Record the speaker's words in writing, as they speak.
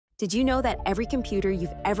Did you know that every computer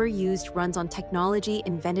you've ever used runs on technology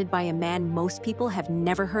invented by a man most people have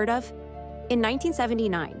never heard of? In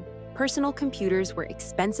 1979, personal computers were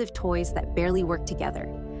expensive toys that barely worked together.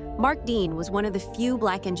 Mark Dean was one of the few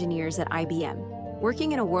black engineers at IBM,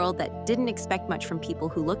 working in a world that didn't expect much from people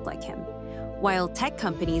who looked like him. While tech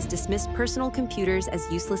companies dismissed personal computers as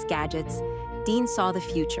useless gadgets, Dean saw the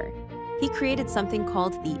future. He created something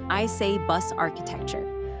called the I-Say bus architecture,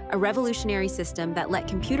 a revolutionary system that let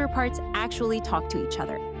computer parts actually talk to each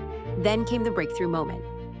other. Then came the breakthrough moment.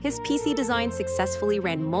 His PC design successfully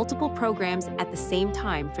ran multiple programs at the same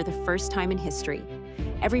time for the first time in history.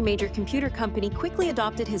 Every major computer company quickly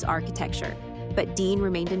adopted his architecture, but Dean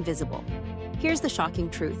remained invisible. Here's the shocking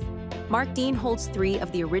truth. Mark Dean holds 3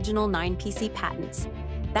 of the original 9 PC patents.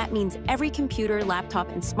 That means every computer, laptop,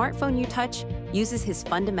 and smartphone you touch uses his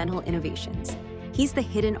fundamental innovations. He's the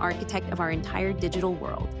hidden architect of our entire digital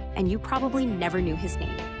world, and you probably never knew his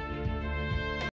name.